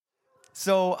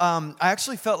I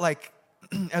actually felt like,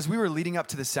 as we were leading up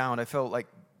to the sound, I felt like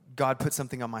God put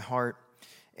something on my heart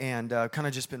and kind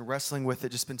of just been wrestling with it,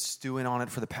 just been stewing on it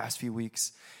for the past few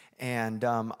weeks. And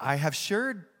I have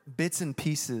shared bits and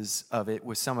pieces of it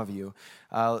with some of you.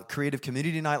 Creative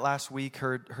Community Night last week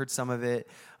heard some of it.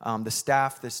 The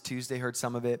staff this Tuesday heard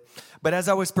some of it. But as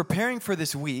I was preparing for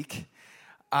this week,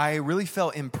 I really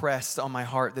felt impressed on my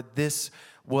heart that this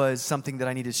was something that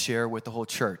I needed to share with the whole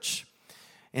church.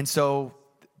 And so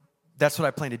that's what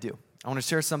I plan to do. I want to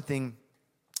share something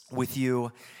with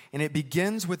you, and it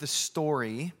begins with a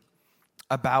story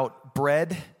about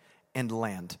bread and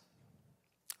land.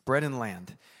 Bread and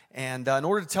land. And in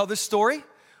order to tell this story,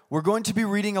 we're going to be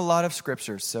reading a lot of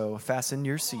scriptures, so fasten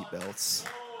your seatbelts.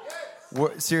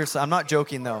 Seriously, I'm not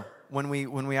joking, though. When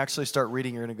we actually start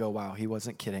reading, you're going to go, wow, he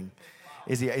wasn't kidding.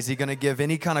 Is he going to give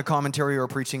any kind of commentary or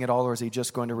preaching at all, or is he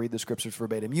just going to read the scriptures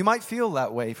verbatim? You might feel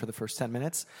that way for the first 10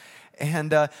 minutes.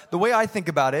 And the way I think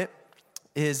about it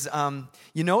is,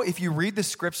 if you read the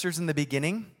scriptures in the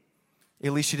beginning,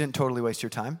 at least you didn't totally waste your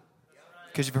time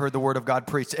because you've heard the word of God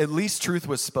preached. At least truth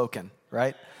was spoken,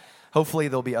 right? Hopefully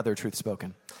there'll be other truth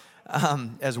spoken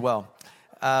as well.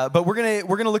 But we're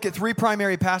gonna look at three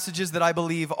primary passages that I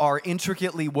believe are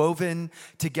intricately woven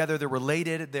together. They're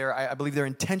related. I believe they're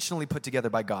intentionally put together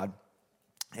by God.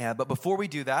 But before we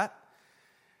do that,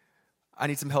 I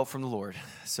need some help from the Lord.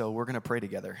 So we're gonna pray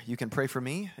together. You can pray for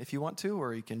me if you want to,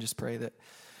 or you can just pray that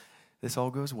this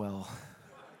all goes well.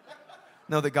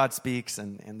 Know that God speaks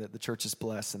and that the church is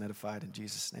blessed and edified in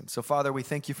Jesus' name. So Father, we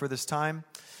thank you for this time.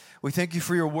 We thank you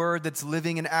for your word that's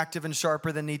living and active and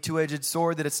sharper than any two-edged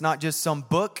sword, that it's not just some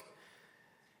book,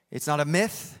 it's not a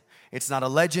myth, it's not a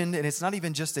legend, and it's not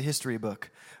even just a history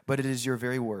book, but it is your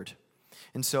very word.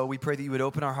 And so we pray that you would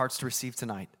open our hearts to receive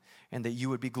tonight and that you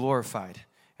would be glorified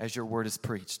as your word is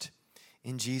preached.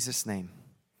 In Jesus' name,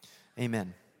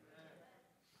 amen.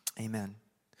 Amen.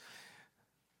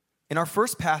 In our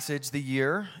first passage, the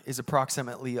year is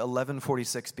approximately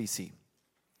 1146 BC.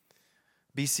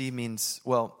 BC means,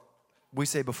 well, we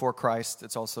say before Christ.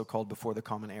 It's also called before the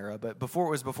Common Era. But before it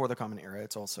was before the Common Era,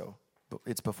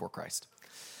 it's before Christ.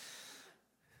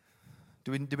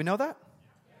 Do we know that?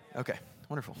 Okay,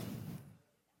 wonderful.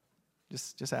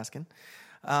 Just asking.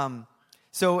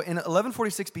 So in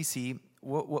 1146 BC,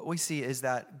 what we see is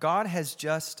that God has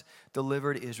just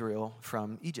delivered Israel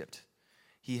from Egypt.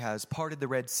 He has parted the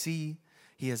Red Sea.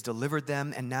 He has delivered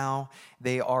them, and now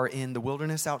they are in the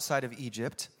wilderness outside of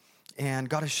Egypt. And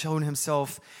God has shown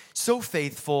himself so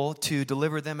faithful to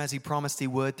deliver them as he promised he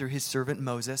would through his servant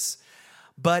Moses.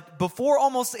 But before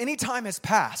almost any time has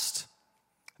passed,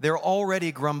 they're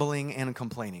already grumbling and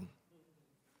complaining.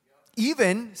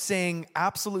 Even saying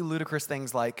absolutely ludicrous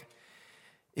things like,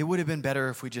 it would have been better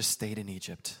if we just stayed in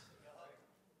Egypt.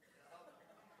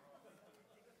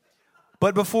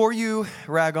 But before you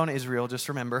rag on Israel, just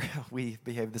remember, we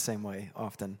behave the same way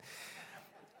often.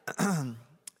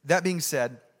 That being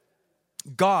said,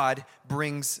 God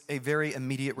brings a very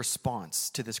immediate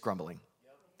response to this grumbling.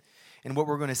 And what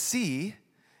we're going to see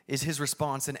is his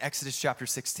response in Exodus chapter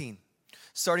 16.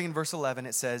 Starting in verse 11,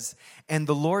 it says, "And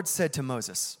the Lord said to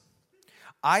Moses,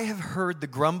 I have heard the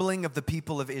grumbling of the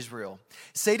people of Israel.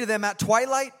 Say to them, at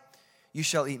twilight you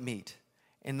shall eat meat.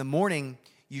 In the morning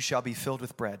you shall be filled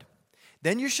with bread.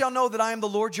 Then you shall know that I am the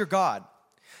Lord your God.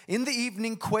 In the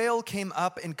evening quail came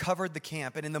up and covered the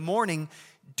camp, and in the morning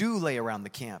dew lay around the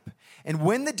camp. And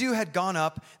when the dew had gone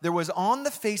up, there was on the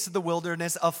face of the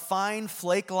wilderness a fine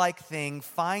flake-like thing,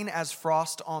 fine as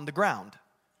frost on the ground.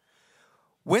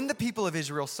 When the people of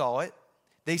Israel saw it,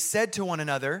 they said to one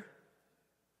another,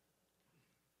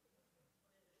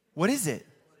 what is it?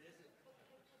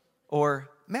 Or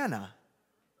manna.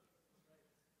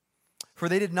 For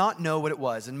they did not know what it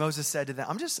was. And Moses said to them,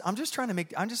 I'm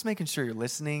just making sure you're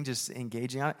listening, just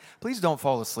engaging on it. Please don't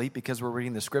fall asleep because we're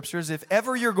reading the scriptures. If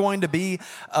ever you're going to be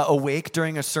awake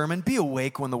during a sermon, be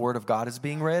awake when the word of God is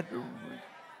being read.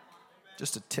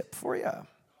 Just a tip for you.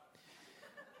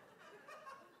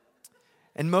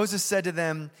 And Moses said to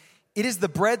them, it is the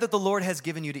bread that the Lord has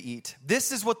given you to eat.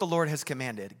 This is what the Lord has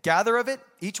commanded. Gather of it,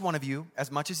 each one of you,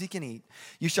 as much as he can eat.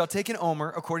 You shall take an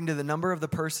omer according to the number of the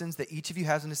persons that each of you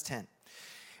has in his tent.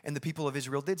 And the people of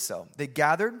Israel did so. They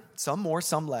gathered, some more,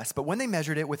 some less. But when they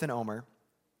measured it with an omer,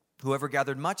 whoever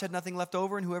gathered much had nothing left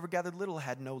over, and whoever gathered little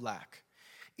had no lack.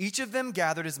 Each of them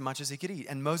gathered as much as he could eat.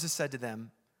 And Moses said to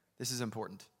them, this is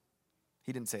important.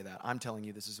 He didn't say that. I'm telling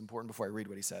you this is important before I read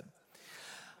what he said.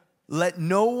 Let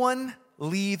no one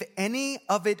leave any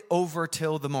of it over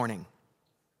till the morning.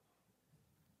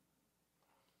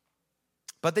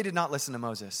 But they did not listen to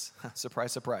Moses.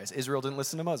 Surprise, surprise. Israel didn't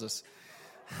listen to Moses.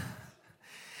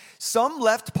 Some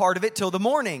left part of it till the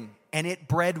morning, and it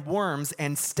bred worms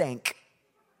and stank.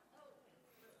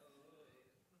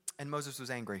 And Moses was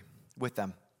angry with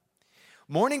them.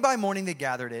 Morning by morning they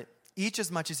gathered it, each as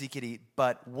much as he could eat.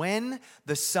 But when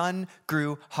the sun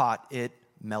grew hot, it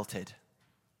melted.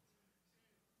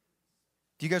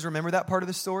 Do you guys remember that part of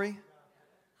the story?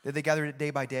 That they gathered it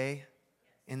day by day,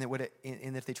 and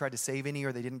and if they tried to save any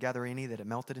or they didn't gather any, that it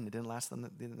melted and it didn't last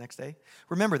them the next day?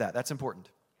 Remember that. That's important.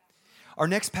 Our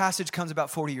next passage comes about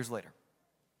 40 years later.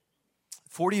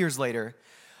 40 years later,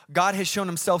 God has shown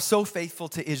himself so faithful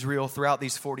to Israel throughout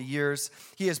these 40 years.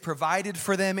 He has provided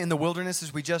for them in the wilderness,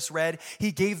 as we just read.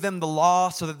 He gave them the law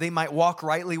so that they might walk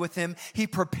rightly with him. He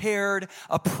prepared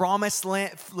a promised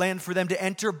land for them to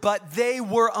enter, but they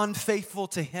were unfaithful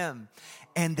to him,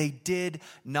 and they did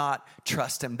not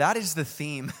trust him. That is the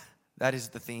theme. That is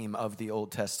the theme of the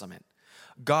Old Testament.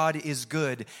 God is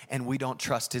good, and we don't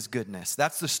trust his goodness.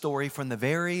 That's the story from the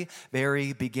very,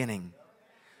 very beginning.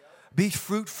 Be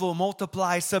fruitful,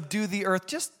 multiply, subdue the earth.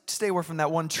 Just stay away from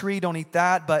that one tree. Don't eat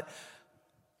that. But,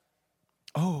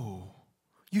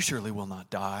 you surely will not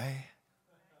die.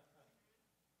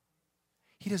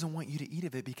 He doesn't want you to eat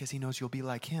of it because he knows you'll be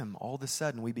like him. All of a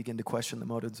sudden, we begin to question the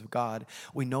motives of God.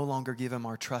 We no longer give him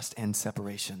our trust and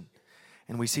separation.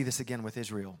 And we see this again with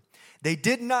Israel. They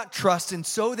did not trust, and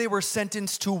so they were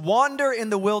sentenced to wander in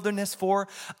the wilderness for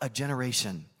a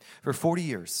generation, for 40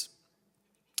 years.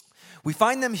 We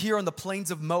find them here on the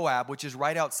plains of Moab, which is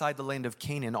right outside the land of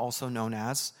Canaan, also known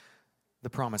as the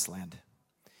Promised Land.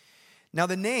 Now,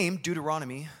 the name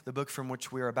Deuteronomy, the book from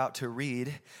which we are about to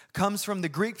read, comes from the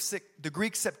Greek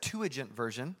Septuagint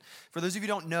version. For those of you who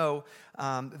don't know,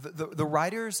 the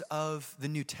writers of the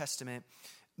New Testament,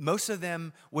 most of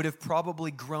them would have probably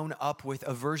grown up with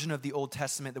a version of the Old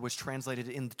Testament that was translated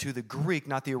into the Greek,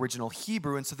 not the original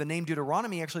Hebrew. And so the name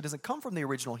Deuteronomy actually doesn't come from the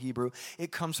original Hebrew.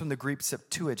 It comes from the Greek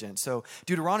Septuagint. So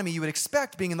Deuteronomy, you would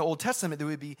expect, being in the Old Testament, that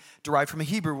would be derived from a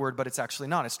Hebrew word, but it's actually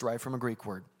not. It's derived from a Greek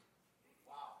word.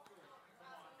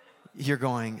 You're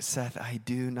going, Seth, I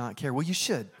do not care. Well, you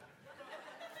should.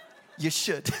 You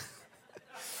should.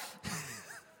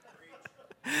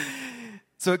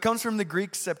 So it comes from the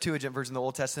Greek Septuagint version of the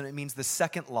Old Testament. It means the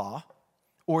second law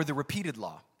or the repeated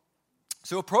law.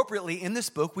 So appropriately, in this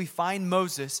book, we find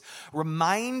Moses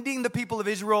reminding the people of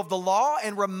Israel of the law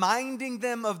and reminding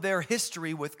them of their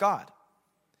history with God.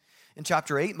 In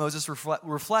chapter 8, Moses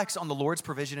reflects on the Lord's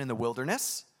provision in the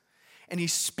wilderness, and he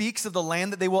speaks of the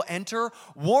land that they will enter,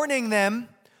 warning them,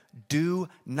 do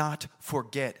not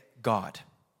forget God.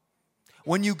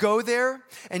 When you go there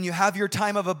and you have your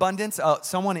time of abundance,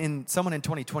 someone in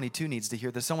 2022 needs to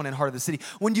hear this, someone in Heart of the City.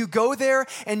 When you go there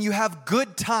and you have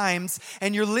good times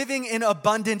and you're living in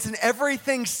abundance and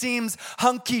everything seems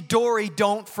hunky-dory,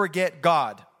 don't forget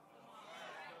God.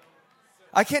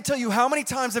 I can't tell you how many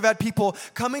times I've had people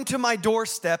coming to my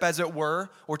doorstep, as it were,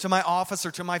 or to my office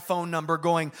or to my phone number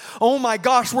going, oh my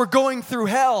gosh, we're going through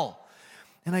hell.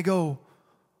 And I go,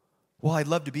 well, I'd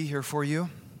love to be here for you.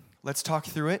 Let's talk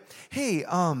through it. Hey,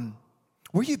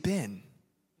 where you been?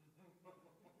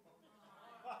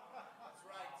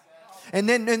 And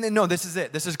then, no, this is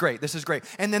it. This is great. This is great.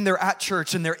 And then they're at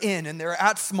church and they're in and they're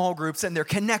at small groups and they're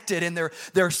connected and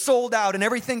they're sold out and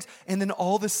everything's. And then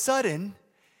all of a sudden,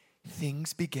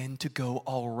 things begin to go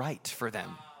all right for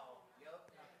them.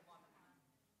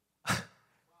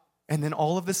 And then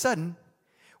all of a sudden,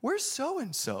 where's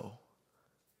so-and-so?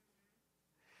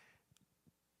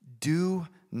 Do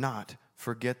not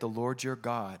forget the Lord your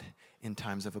God in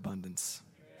times of abundance.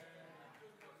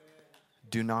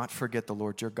 Do not forget the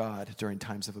Lord your God during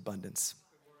times of abundance.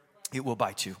 It will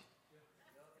bite you.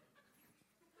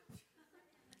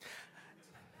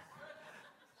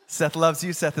 Seth loves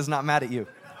you. Seth is not mad at you.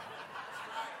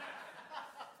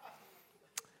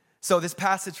 So this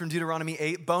passage from Deuteronomy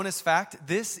 8, bonus fact,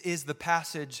 this is the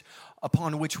passage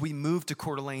upon which we moved to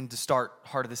Coeur d'Alene to start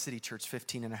Heart of the City Church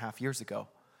 15 and a half years ago.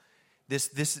 This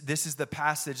is the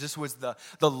passage, this was the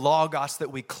logos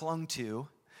that we clung to.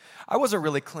 I wasn't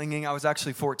really clinging. I was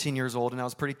actually 14 years old and I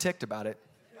was pretty ticked about it.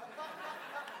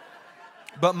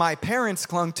 But my parents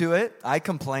clung to it. I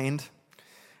complained.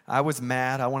 I was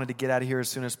mad. I wanted to get out of here as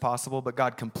soon as possible, but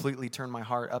God completely turned my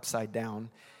heart upside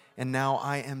down. And now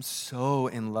I am so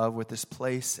in love with this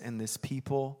place and this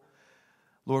people.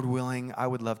 Lord willing, I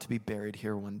would love to be buried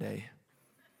here one day.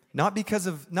 Not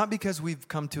because we've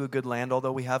come to a good land,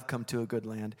 although we have come to a good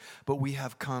land, but we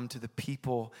have come to the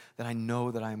people that I know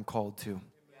that I am called to.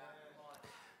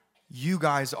 You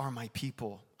guys are my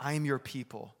people. I am your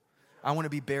people. I want to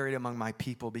be buried among my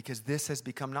people because this has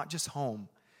become not just home.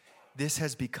 This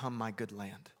has become my good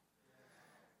land.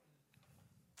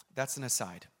 That's an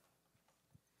aside.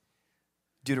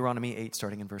 Deuteronomy 8,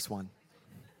 starting in verse 1.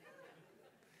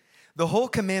 The whole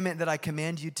commandment that I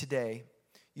command you today,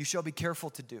 you shall be careful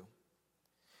to do,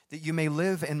 that you may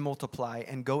live and multiply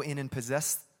and go in and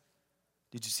possess.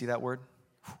 Did you see that word?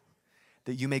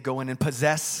 That you may go in and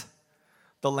possess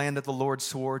the land that the Lord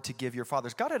swore to give your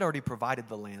fathers. God had already provided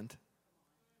the land.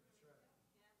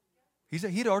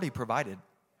 He'd already provided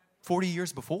 40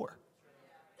 years before.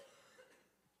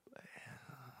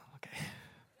 Okay.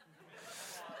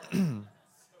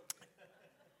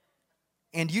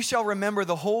 And you shall remember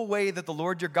the whole way that the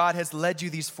Lord your God has led you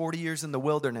these 40 years in the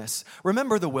wilderness.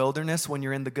 Remember the wilderness when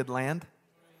you're in the good land?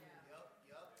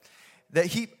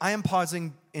 I am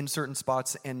pausing in certain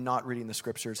spots and not reading the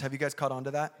scriptures. Have you guys caught on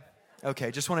to that?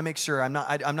 Okay, just want to make sure. I'm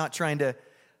not trying to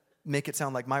make it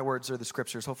sound like my words are the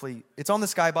scriptures. Hopefully, it's on the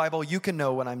Sky Bible. You can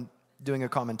know when I'm doing a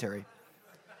commentary.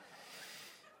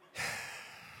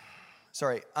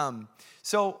 Sorry.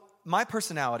 So my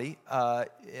personality,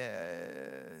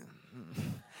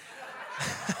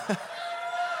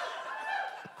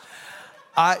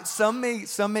 some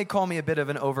may call me a bit of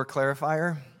an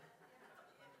over-clarifier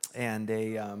and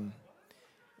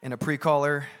a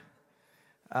pre-caller.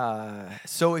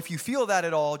 So if you feel that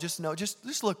at all, just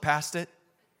look past it.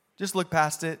 Just look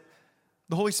past it.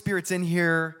 The Holy Spirit's in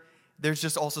here. There's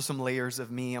just also some layers of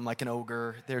me. I'm like an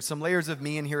ogre. There's some layers of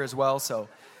me in here as well. So,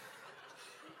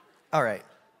 all right.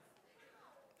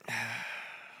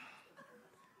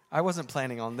 I wasn't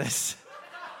planning on this.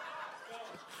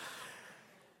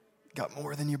 Got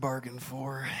more than you bargained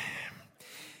for.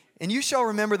 And you shall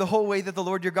remember the whole way that the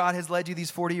Lord your God has led you these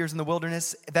 40 years in the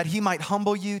wilderness, that he might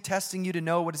humble you, testing you to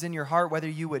know what is in your heart, whether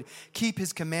you would keep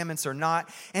his commandments or not.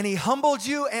 And he humbled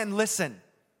you and listen.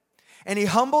 And he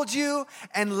humbled you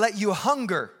and let you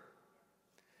hunger,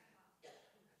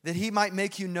 that he might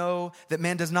make you know that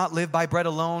man does not live by bread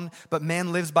alone, but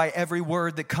man lives by every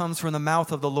word that comes from the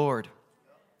mouth of the Lord.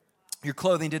 Your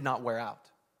clothing did not wear out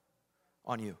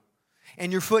on you,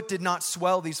 and your foot did not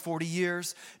swell these 40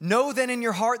 years. Know then in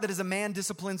your heart that as a man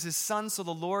disciplines his son, so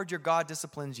the Lord your God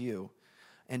disciplines you.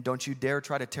 And don't you dare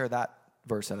try to tear that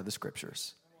verse out of the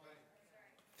scriptures.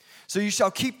 So you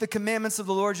shall keep the commandments of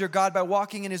the Lord your God by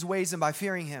walking in his ways and by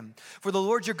fearing him. For the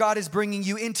Lord your God is bringing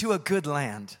you into a good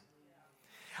land,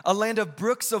 a land of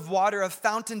brooks of water, of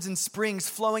fountains and springs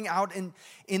flowing out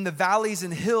in the valleys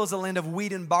and hills, a land of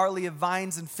wheat and barley, of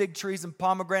vines and fig trees and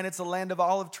pomegranates, a land of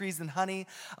olive trees and honey,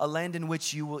 a land in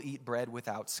which you will eat bread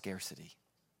without scarcity,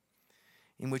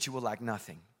 in which you will lack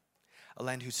nothing, a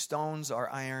land whose stones are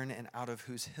iron and out of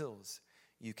whose hills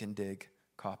you can dig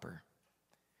copper.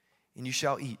 And you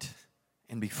shall eat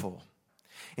and be full.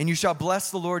 And you shall bless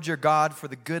the Lord your God for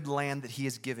the good land that he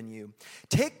has given you.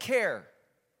 Take care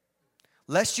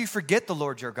lest you forget the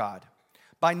Lord your God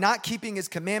by not keeping his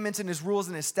commandments and his rules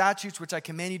and his statutes, which I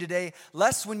command you today,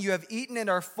 lest when you have eaten and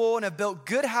are full and have built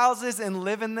good houses and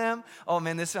live in them. Oh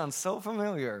man, this sounds so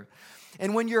familiar.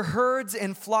 And when your herds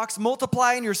and flocks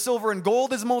multiply and your silver and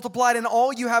gold is multiplied and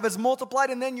all you have is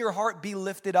multiplied, and then your heart be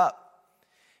lifted up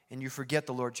and you forget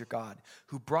the Lord your God,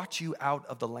 who brought you out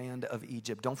of the land of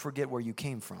Egypt. Don't forget where you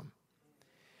came from.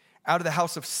 Out of the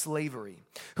house of slavery,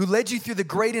 who led you through the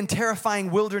great and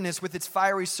terrifying wilderness with its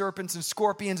fiery serpents and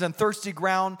scorpions and thirsty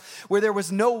ground where there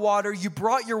was no water. Who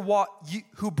brought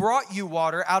you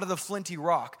water out of the flinty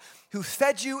rock, who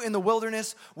fed you in the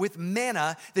wilderness with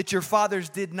manna that your fathers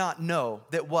did not know.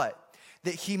 That what?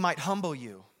 That he might humble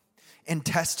you and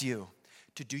test you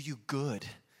to do you good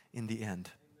in the end.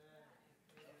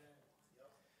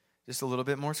 Just a little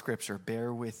bit more scripture.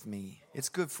 Bear with me. It's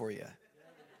good for you.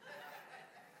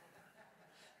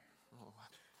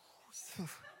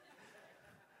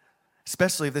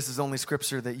 Especially if this is only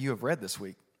scripture that you have read this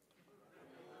week.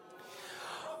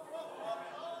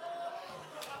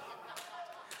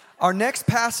 Our next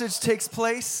passage takes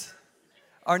place.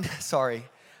 I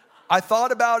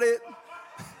thought about it.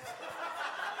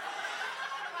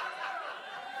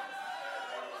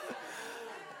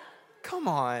 Come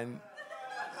on.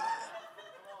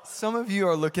 Some of you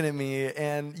are looking at me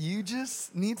and you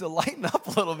just need to lighten up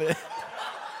a little bit.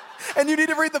 And you need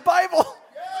to read the Bible.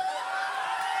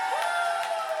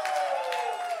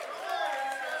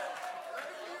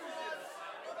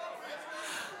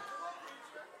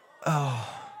 Oh,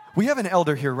 we have an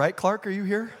elder here, right? Clark, are you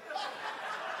here?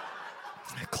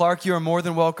 Clark, you are more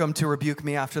than welcome to rebuke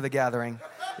me after the gathering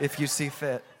if you see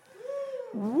fit.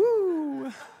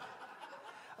 Woo.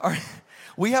 All right.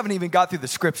 We haven't even got through the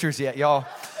scriptures yet, y'all.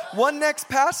 One next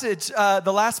passage,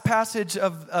 the last passage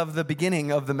of the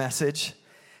beginning of the message,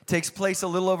 takes place a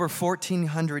little over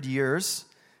 1,400 years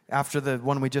after the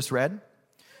one we just read.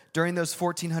 During those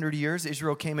 1,400 years,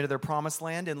 Israel came into their promised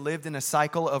land and lived in a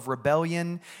cycle of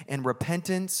rebellion and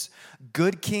repentance,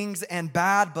 good kings and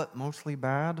bad, but mostly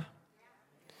bad,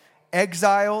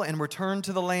 exile and return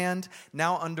to the land,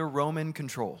 now under Roman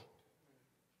control.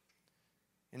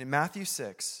 And in Matthew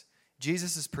 6,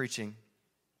 Jesus is preaching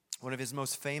one of his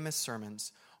most famous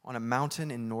sermons on a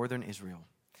mountain in northern Israel.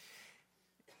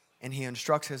 And he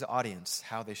instructs his audience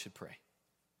how they should pray.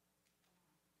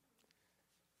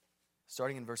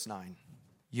 Starting in verse 9,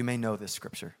 you may know this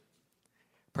scripture.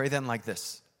 Pray then like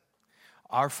this: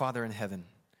 Our Father in heaven,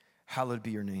 hallowed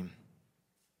be your name.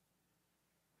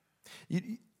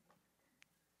 This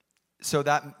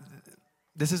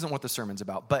isn't what the sermon's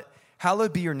about, but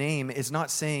hallowed be your name is not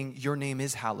saying your name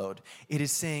is hallowed. It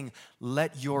is saying,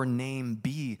 let your name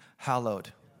be hallowed.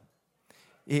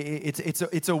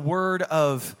 It's a word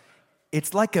of,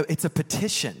 it's a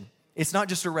petition. It's not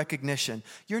just a recognition.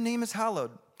 Your name is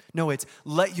hallowed. No, it's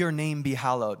let your name be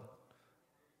hallowed.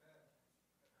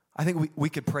 I think we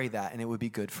could pray that, and it would be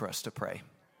good for us to pray.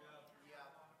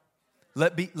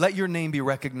 Let your name be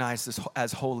recognized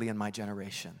as holy in my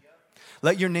generation.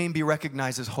 Let your name be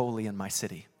recognized as holy in my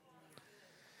city.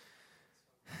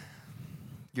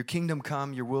 Your kingdom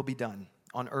come, your will be done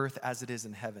on earth as it is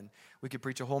in heaven. We could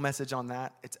preach a whole message on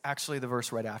that. It's actually the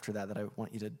verse right after that I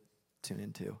want you to tune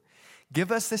into. Give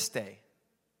us this day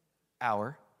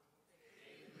our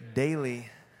daily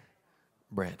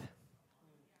bread.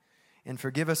 And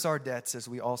forgive us our debts as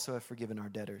we also have forgiven our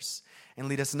debtors. And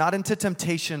lead us not into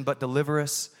temptation, but deliver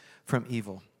us from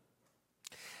evil.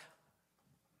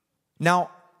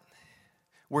 Now,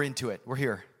 we're into it. We're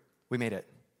here. We made it.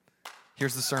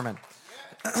 Here's the sermon.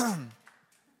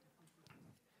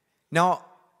 Now,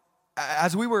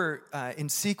 as we were in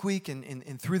Seek Week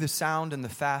and through the sound and the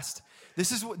fast,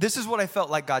 this is what I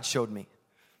felt like God showed me.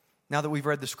 Now that we've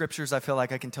read the scriptures, I feel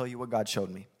like I can tell you what God showed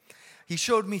me. He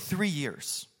showed me 3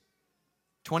 years,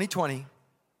 2020,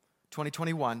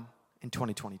 2021, and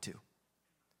 2022.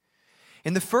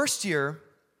 In the first year,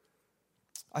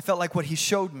 I felt like what he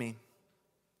showed me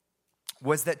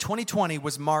was that 2020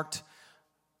 was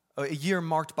a year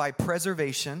marked by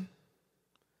preservation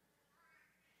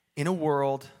in a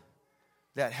world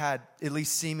that had, at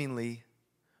least seemingly,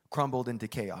 crumbled into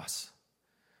chaos.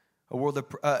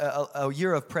 A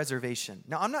year of preservation.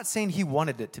 Now, I'm not saying he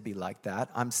wanted it to be like that.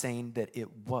 I'm saying that it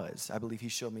was. I believe he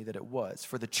showed me that it was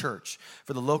for the church,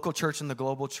 for the local church and the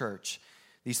global church.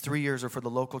 These 3 years are for the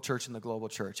local church and the global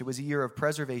church. It was a year of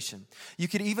preservation. You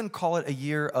could even call it a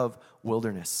year of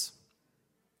wilderness.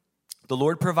 The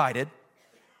Lord provided.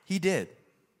 He did.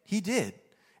 He did.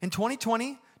 In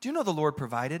 2020, do you know the Lord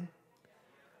provided?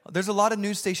 There's a lot of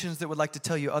news stations that would like to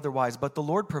tell you otherwise, but the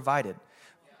Lord provided.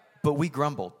 But we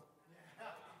grumbled.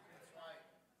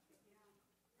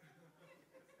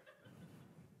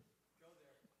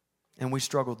 And we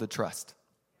struggled to trust.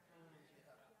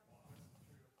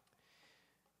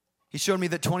 He showed me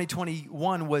that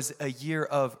 2021 was a year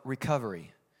of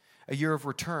recovery, a year of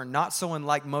return, not so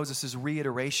unlike Moses'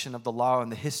 reiteration of the law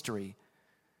and the history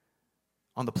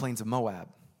on the plains of Moab,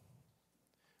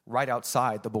 right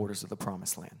outside the borders of the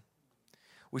promised land.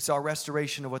 We saw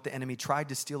restoration of what the enemy tried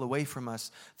to steal away from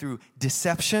us through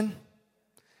deception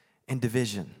and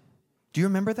division. Do you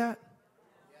remember that?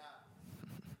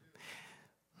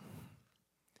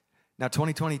 Now,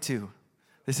 2022,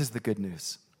 this is the good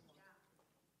news.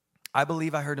 I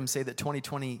believe I heard him say that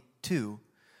 2022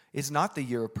 is not the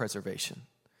year of preservation.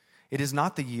 It is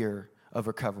not the year of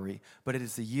recovery, but it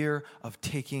is the year of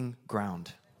taking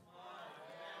ground.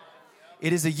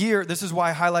 It is a year, this is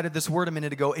why I highlighted this word a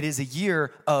minute ago, it is a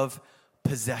year of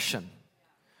possession.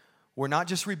 We're not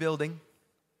just rebuilding,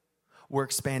 we're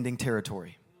expanding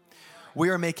territory. We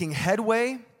are making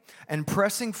headway and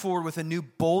pressing forward with a new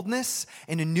boldness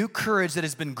and a new courage that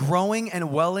has been growing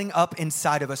and welling up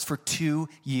inside of us for 2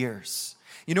 years.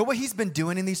 You know what he's been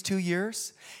doing in these 2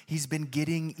 years? He's been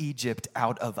getting Egypt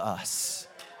out of us.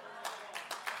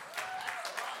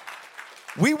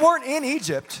 We weren't in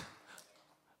Egypt.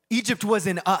 Egypt was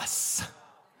in us.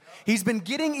 He's been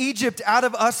getting Egypt out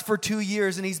of us for 2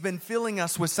 years, and he's been filling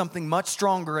us with something much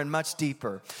stronger and much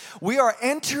deeper. We are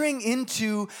entering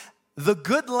into the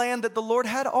good land that the Lord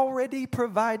had already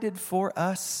provided for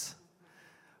us.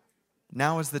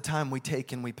 Now is the time we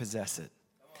take and we possess it.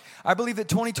 I believe that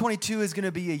 2022 is going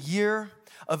to be a year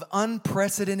of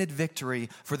unprecedented victory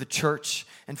for the church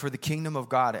and for the kingdom of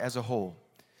God as a whole.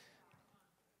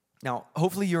 Now,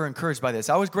 hopefully you're encouraged by this.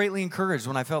 I was greatly encouraged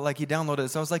when I felt like he downloaded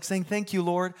this. I was like saying, thank you,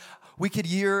 Lord. We could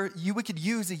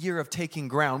use a year of taking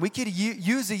ground. We could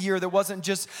use a year that wasn't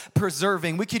just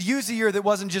preserving. We could use a year that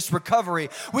wasn't just recovery.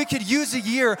 We could use a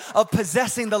year of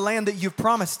possessing the land that you've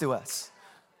promised to us.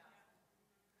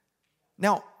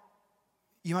 Now,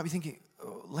 you might be thinking,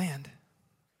 oh, land.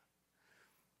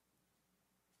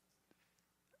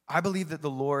 I believe that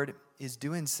the Lord is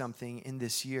doing something in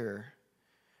this year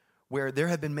where there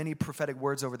have been many prophetic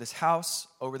words over this house,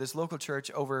 over this local church,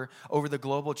 over the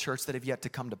global church that have yet to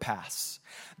come to pass.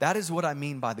 That is what I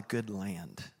mean by the good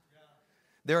land.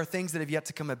 There are things that have yet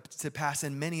to come to pass,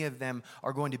 and many of them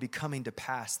are going to be coming to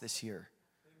pass this year.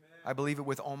 Amen. I believe it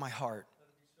with all my heart.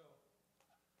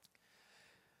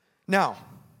 Now,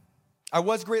 I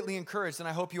was greatly encouraged, and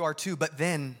I hope you are too, but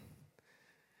then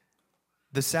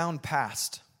the sound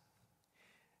passed,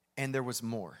 and there was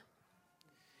more.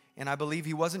 And I believe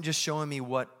he wasn't just showing me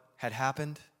what had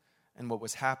happened and what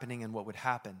was happening and what would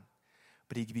happen,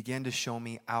 but he began to show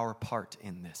me our part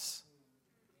in this.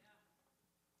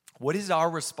 What is our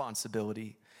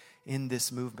responsibility in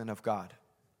this movement of God?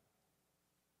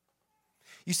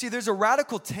 You see, there's a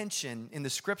radical tension in the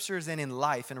scriptures and in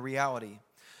life and reality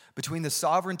between the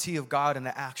sovereignty of God and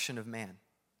the action of man.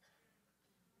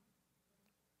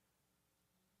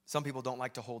 Some people don't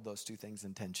like to hold those two things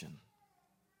in tension.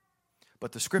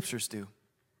 But the scriptures do.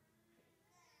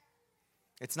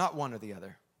 It's not one or the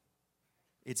other.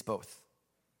 It's both.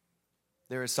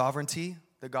 There is sovereignty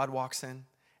that God walks in,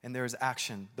 and there is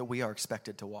action that we are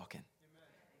expected to walk in.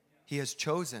 He has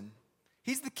chosen.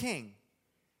 He's the king.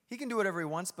 He can do whatever he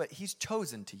wants, but he's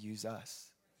chosen to use us.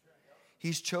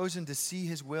 He's chosen to see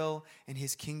his will and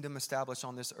his kingdom established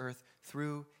on this earth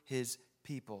through his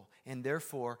people, and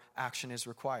therefore action is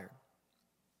required.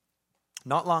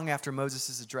 Not long after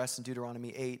Moses' address in Deuteronomy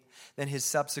 8, then his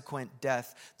subsequent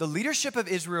death, the leadership of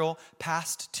Israel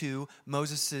passed to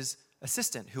Moses'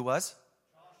 assistant, who was?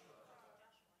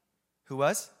 Who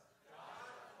was?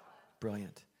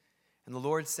 Brilliant. And the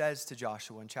Lord says to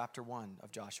Joshua in chapter 1 of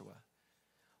Joshua,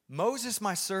 Moses,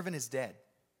 my servant, is dead.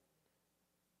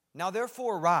 Now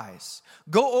therefore arise,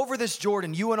 go over this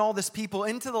Jordan, you and all this people,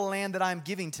 into the land that I am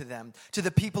giving to them, to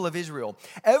the people of Israel.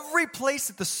 Every place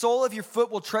that the sole of your foot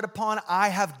will tread upon, I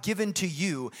have given to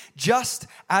you, just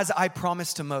as I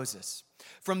promised to Moses.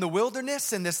 From the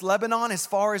wilderness in this Lebanon, as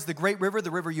far as the great river,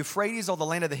 the river Euphrates, all the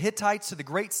land of the Hittites, to the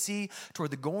great sea,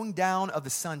 toward the going down of the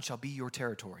sun shall be your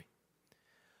territory.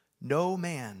 No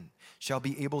man shall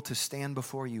be able to stand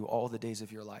before you all the days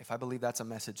of your life. I believe that's a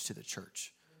message to the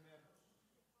church.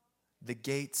 The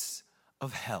gates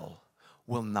of hell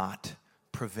will not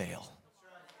prevail.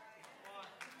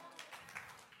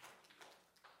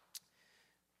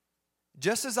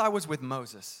 Just as I was with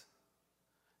Moses,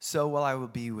 so will I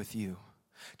be with you.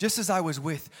 Just as I was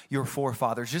with your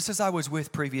forefathers, just as I was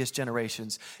with previous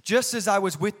generations, just as I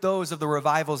was with those of the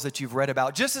revivals that you've read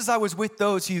about, just as I was with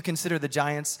those who you consider the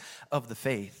giants of the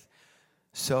faith,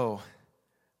 so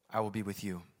I will be with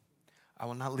you. I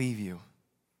will not leave you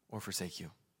or forsake you.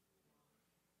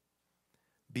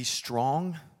 Be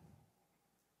strong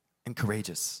and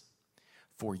courageous,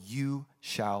 for you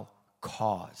shall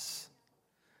cause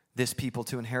this people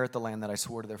to inherit the land that I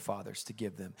swore to their fathers to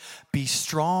give them. Be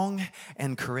strong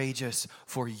and courageous,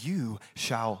 for you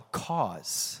shall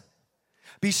cause.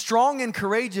 Be strong and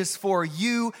courageous, for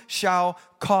you shall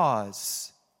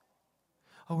cause.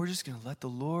 Oh, we're just going to let the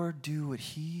Lord do what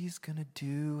he's going to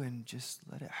do and just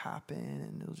let it happen,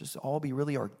 and it'll just all be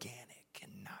really organic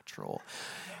and natural.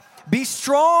 Be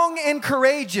strong and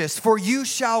courageous, for you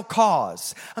shall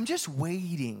cause. I'm just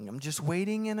waiting and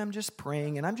I'm just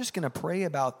praying, and I'm just going to pray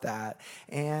about that.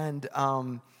 And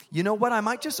you know what? I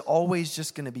might just always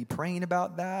just going to be praying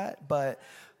about that, but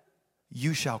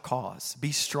you shall cause.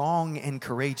 Be strong and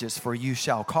courageous, for you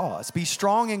shall cause. Be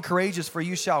strong and courageous, for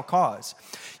you shall cause.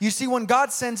 You see, when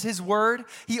God sends his word,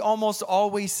 he almost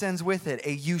always sends with it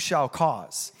a you shall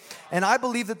cause. And I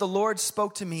believe that the Lord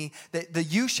spoke to me that the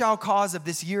you shall cause of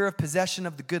this year of possession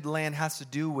of the good land has to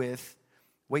do with,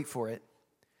 wait for it,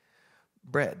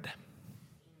 bread.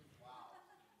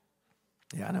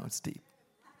 Yeah, I know it's deep.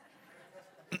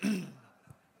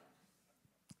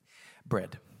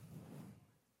 Bread.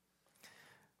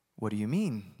 What do you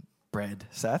mean, bread,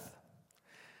 Seth?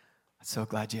 I'm so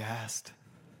glad you asked.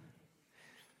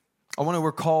 I want to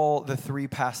recall the three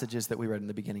passages that we read in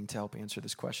the beginning to help answer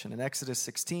this question. In Exodus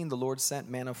 16, the Lord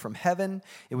sent manna from heaven.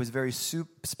 It was very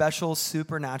special,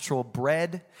 supernatural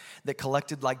bread that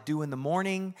collected like dew in the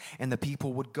morning, and the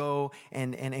people would go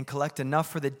and collect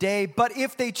enough for the day. But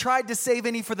if they tried to save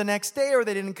any for the next day or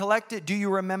they didn't collect it, do you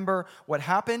remember what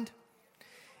happened?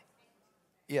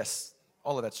 Yes,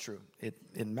 all of that's true.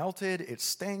 It melted, it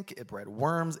stank, it bred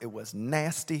worms, it was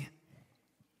nasty.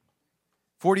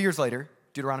 40 years later,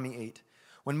 Deuteronomy 8,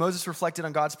 when Moses reflected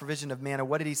on God's provision of manna,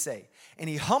 what did he say? And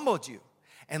he humbled you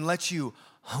and let you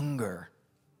hunger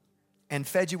and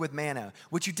fed you with manna,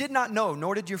 which you did not know,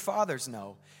 nor did your fathers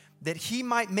know, that he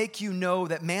might make you know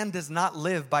that man does not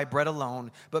live by bread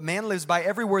alone, but man lives by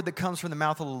every word that comes from the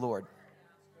mouth of the Lord.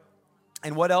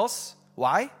 And what else?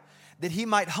 Why? That he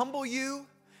might humble you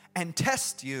and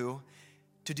test you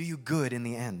to do you good in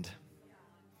the end.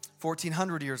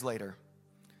 1,400 years later,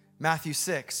 Matthew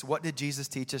 6, what did Jesus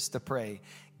teach us to pray?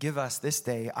 Give us this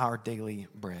day our daily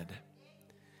bread.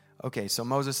 Okay, so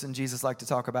Moses and Jesus like to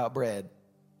talk about bread.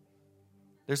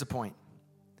 There's a point.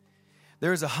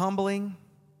 There is a humbling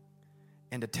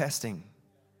and a testing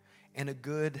and a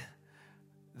good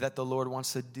that the Lord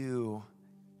wants to do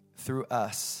through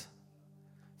us,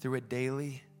 through a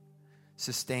daily,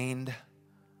 sustained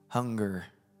hunger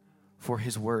for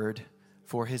his word,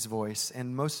 for his voice,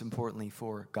 and most importantly,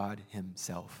 for God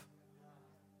himself.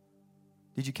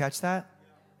 Did you catch that?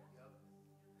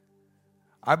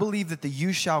 I believe that the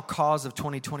 "you shall" cause of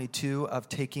 2022 of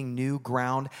taking new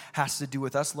ground has to do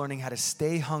with us learning how to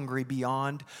stay hungry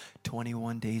beyond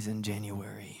 21 days in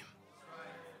January.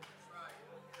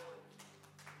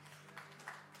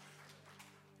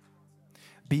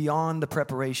 Beyond the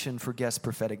preparation for guest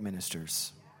prophetic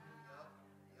ministers.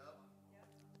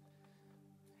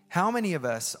 How many of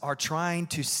us are trying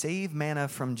to save manna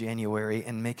from January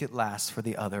and make it last for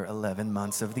the other 11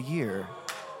 months of the year?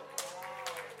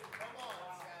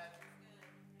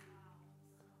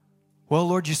 Well,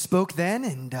 Lord, you spoke then,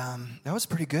 and that was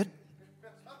pretty good.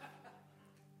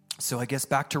 So I guess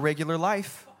back to regular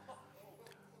life.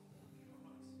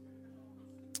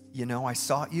 You know, I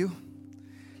sought you,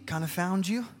 kind of found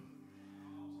you,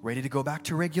 ready to go back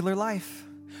to regular life.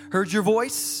 Heard your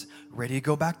voice, ready to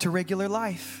go back to regular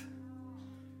life.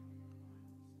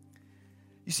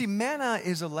 You see, manna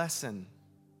is a lesson.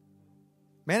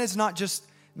 Manna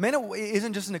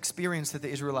isn't just an experience that the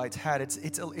Israelites had.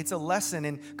 It's a lesson,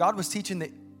 and God was teaching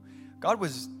that. I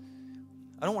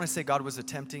don't want to say God was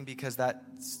attempting because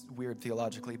that's weird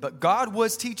theologically, but God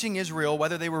was teaching Israel,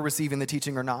 whether they were receiving the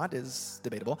teaching or not is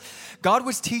debatable. God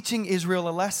was teaching Israel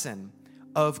a lesson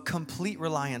of complete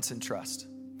reliance and trust.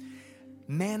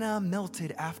 Manna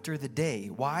melted after the day.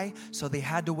 Why? So they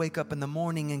had to wake up in the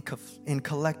morning and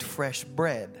collect fresh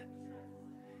bread.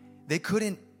 They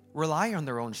couldn't rely on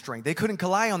their own strength. They couldn't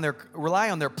rely on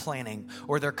their planning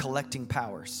or their collecting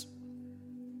powers.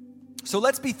 So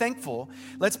let's be thankful.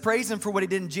 Let's praise him for what he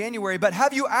did in January. But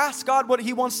have you asked God what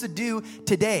he wants to do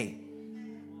today?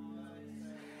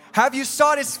 Have you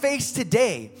sought his face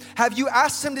today? Have you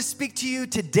asked him to speak to you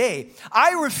today?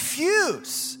 I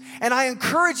refuse, and I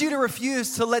encourage you to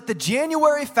refuse to let the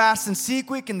January fast and Seek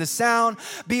Week and the Sound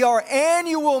be our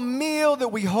annual meal that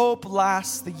we hope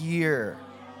lasts the year.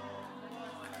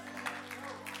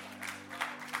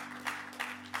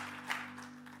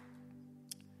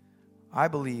 I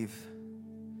believe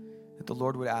that the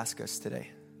Lord would ask us today,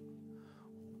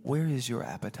 where is your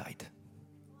appetite?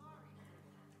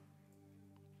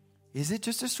 Is it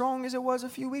just as strong as it was a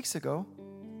few weeks ago?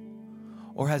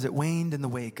 Or has it waned in the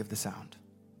wake of the sound?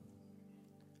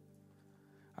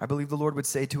 I believe the Lord would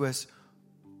say to us,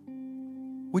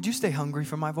 would you stay hungry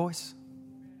for my voice?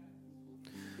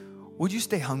 Would you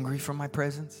stay hungry for my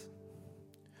presence?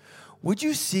 Would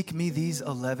you seek me these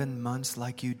 11 months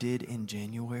like you did in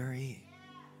January?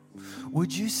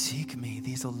 Would you seek me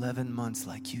these 11 months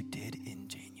like you did in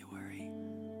January?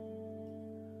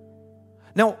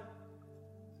 Now,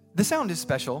 the sound is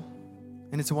special,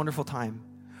 and it's a wonderful time,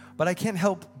 but I can't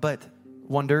help but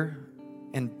wonder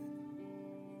and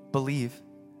believe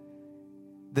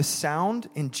the sound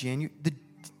in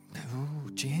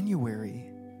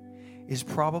January is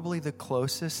probably the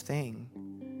closest thing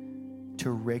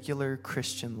to regular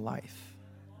Christian life.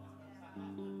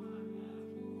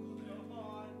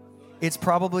 It's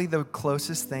probably the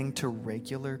closest thing to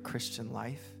regular Christian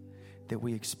life that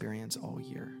we experience all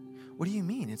year. What do you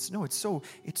mean? It's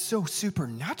so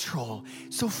supernatural,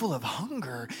 so full of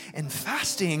hunger and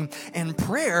fasting and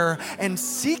prayer and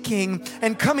seeking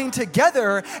and coming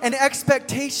together and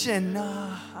expectation.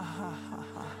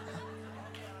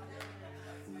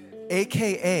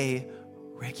 AKA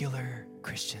regular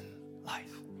Christian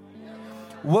life.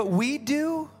 What we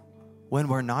do when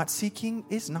we're not seeking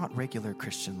is not regular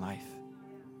Christian life.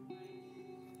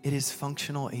 It is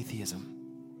functional atheism.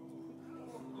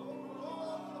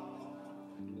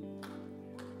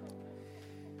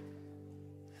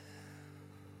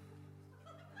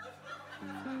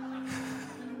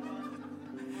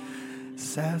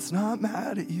 Seth's not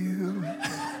mad at you.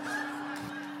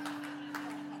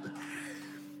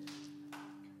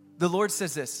 The Lord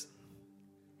says this.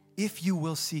 if you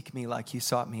will seek me like you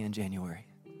sought me in January,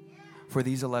 for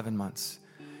these 11 months,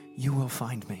 you will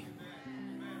find me.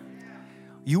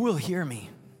 You will hear me,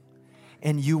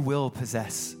 and you will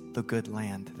possess the good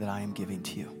land that I am giving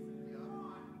to you.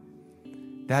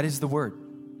 That is the word.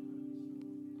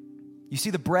 You see,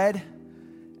 the bread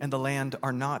and the land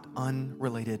are not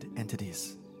unrelated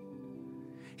entities.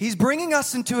 He's bringing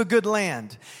us into a good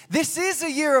land. This is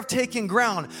a year of taking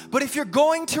ground, but if you're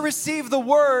going to receive the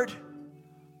word,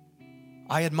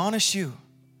 I admonish you,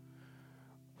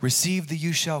 receive the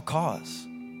you shall cause.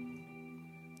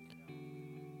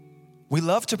 We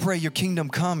love to pray, your kingdom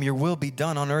come, your will be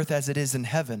done on earth as it is in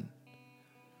heaven.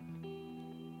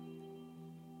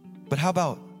 But how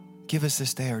about give us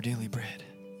this day our daily bread?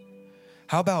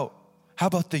 How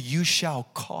about the you shall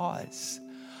cause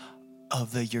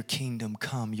of the your kingdom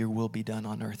come, your will be done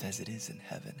on earth as it is in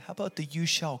heaven? How about the you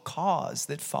shall cause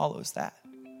that follows that?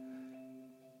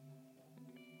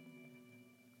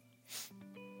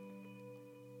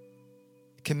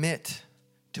 Commit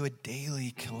to a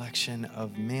daily collection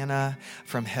of manna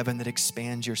from heaven that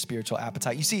expands your spiritual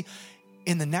appetite. You see,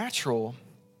 in the natural,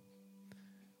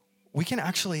 we can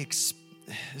actually, this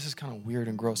is kind of weird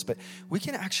and gross, but we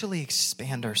can actually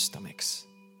expand our stomachs.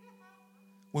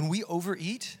 When we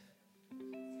overeat,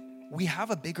 we have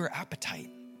a bigger appetite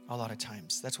a lot of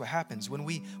times. That's what happens. When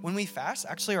we fast,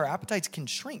 actually our appetites can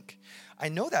shrink. I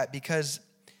know that because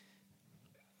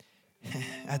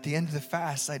at the end of the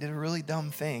fast, I did a really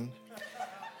dumb thing.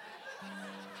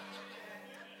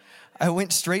 I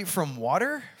went straight from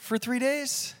water for 3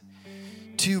 days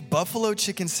to buffalo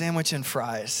chicken sandwich and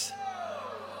fries.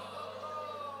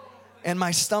 And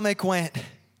my stomach went,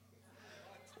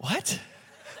 what?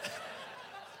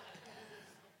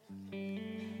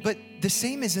 But the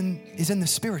same is in the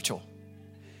spiritual.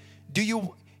 Do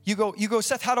you go,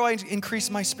 Seth, how do I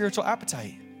increase my spiritual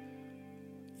appetite?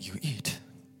 You eat.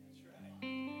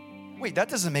 Wait, that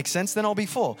doesn't make sense. Then I'll be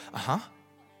full.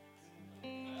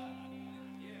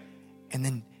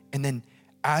 And then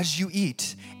as you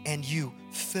eat and you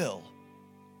fill,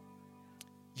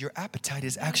 your appetite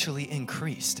is actually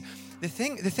increased. The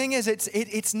thing is,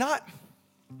 it's not,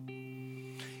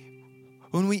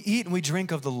 when we eat and we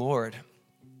drink of the Lord,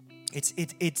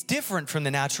 it's different from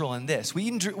the natural in this. We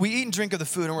eat and drink of the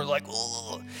food and we're like,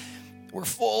 ugh, we're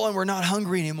full and we're not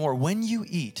hungry anymore. When you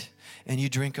eat and you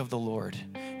drink of the Lord,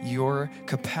 your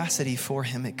capacity for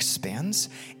him expands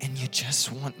and you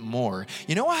just want more.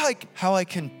 You know how I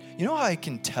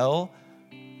can tell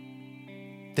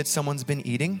that someone's been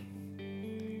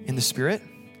eating in the spirit?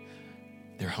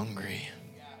 They're hungry.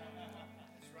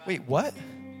 Wait, what?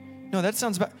 No, that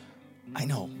sounds bad. I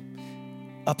know.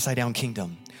 Upside down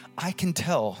kingdom. I can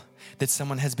tell that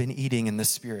someone has been eating in the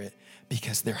spirit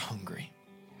because they're hungry.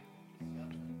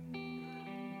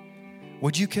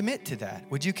 Would you commit to that?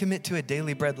 Would you commit to a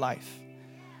daily bread life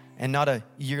and not a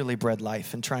yearly bread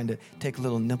life and trying to take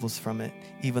little nibbles from it,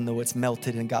 even though it's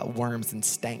melted and got worms and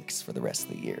stanks for the rest of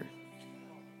the year?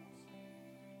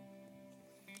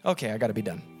 Okay, I got to be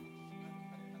done.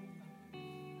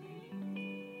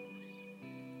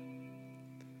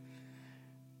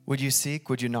 Would you seek?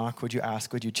 Would you knock? Would you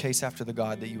ask? Would you chase after the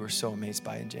God that you were so amazed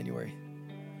by in January?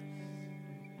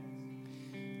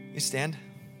 You stand,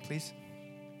 please.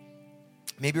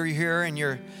 Maybe you're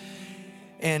here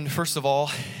and first of all,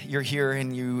 you're here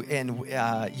and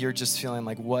you're just feeling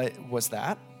like, what was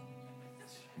that?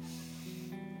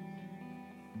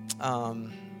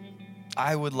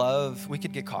 I would love, we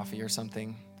could get coffee or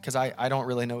something, because I don't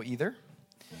really know either.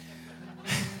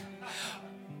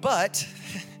 But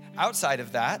outside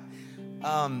of that,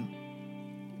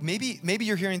 maybe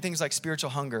you're hearing things like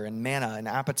spiritual hunger and manna and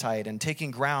appetite and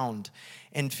taking ground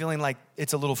and feeling like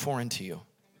it's a little foreign to you.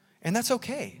 And that's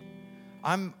okay.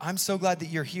 I'm so glad that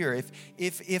you're here.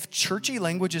 If churchy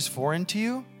language is foreign to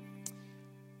you,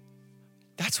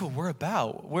 that's what we're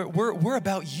about. We're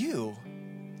about you.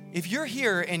 If you're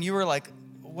here and you were like,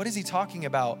 what is he talking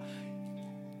about?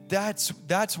 That's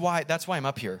why I'm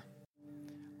up here.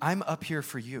 I'm up here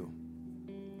for you.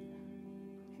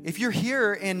 If you're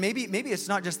here and maybe it's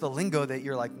not just the lingo that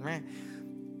you're like, meh,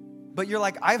 but you're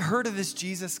like, I've heard of this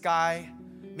Jesus guy,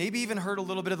 maybe even heard a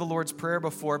little bit of the Lord's Prayer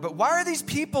before, but why are these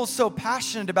people so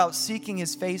passionate about seeking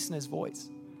his face and his voice?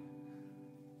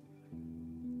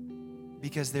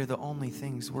 Because they're the only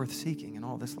things worth seeking in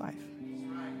all this life.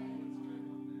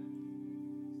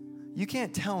 You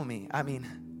can't tell me. I mean,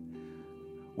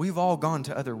 we've all gone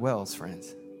to other wells,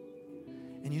 friends.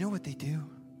 And you know what they do?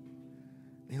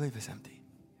 They leave us empty.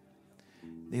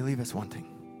 They leave us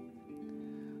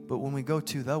wanting. But when we go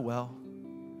to the well,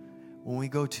 when we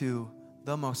go to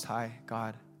the Most High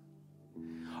God,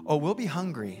 Oh, we'll be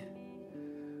hungry,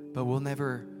 but we'll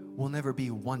never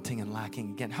be wanting and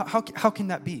lacking again. How can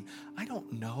that be? I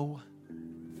don't know.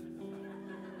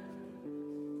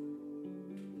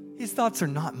 His thoughts are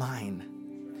not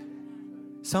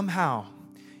mine. Somehow,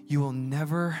 you will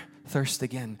never thirst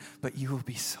again, but you will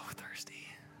be so thirsty.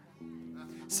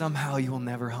 Somehow you will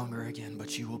never hunger again,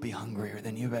 but you will be hungrier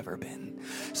than you've ever been.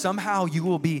 Somehow you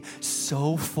will be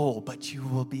so full, but you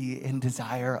will be in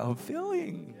desire of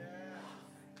filling.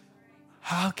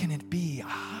 How can it be?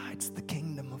 It's the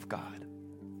kingdom of God.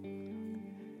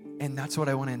 And that's what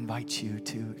I want to invite you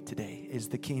to today, is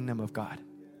the kingdom of God.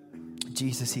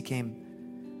 Jesus, he came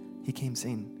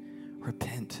saying,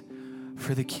 repent,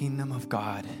 for the kingdom of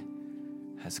God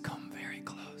has come very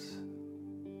close.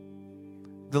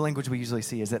 The language we usually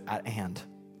see is at hand.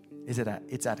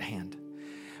 It's at hand.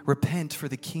 Repent, for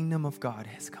the kingdom of God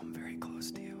has come very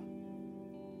close to you.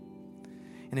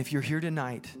 And if you're here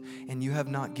tonight and you have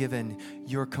not given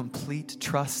your complete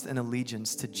trust and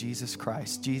allegiance to Jesus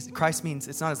Christ, Christ means,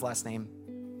 it's not his last name.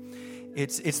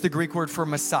 It's the Greek word for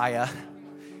Messiah.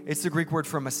 It's the Greek word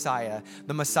for Messiah.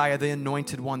 The Messiah, the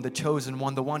anointed one, the chosen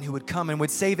one, the one who would come and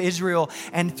would save Israel,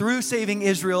 and through saving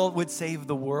Israel would save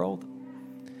the world.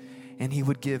 And he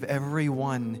would give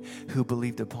everyone who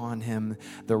believed upon him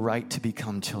the right to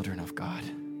become children of God.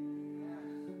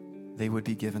 They would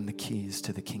be given the keys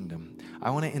to the kingdom.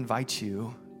 I want to invite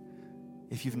you,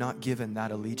 if you've not given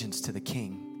that allegiance to the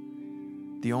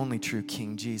King, the only true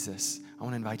King, Jesus, I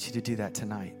want to invite you to do that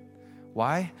tonight.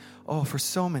 Why? Oh, for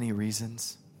so many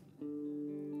reasons.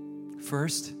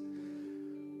 First,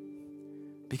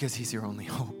 because he's your only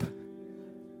hope.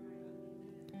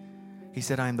 He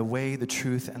said, I am the way, the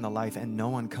truth, and the life, and no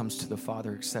one comes to the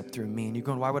Father except through me. And you're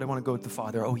going, why would I want to go to the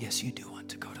Father? Oh, yes, you do want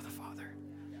to go to the Father.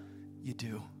 You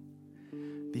do.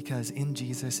 Because in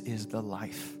Jesus is the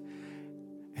life.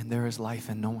 And there is life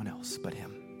in no one else but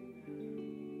him.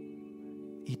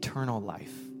 Eternal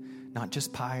life. Not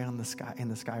just pie in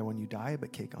the sky when you die,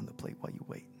 but cake on the plate while you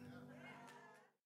wait.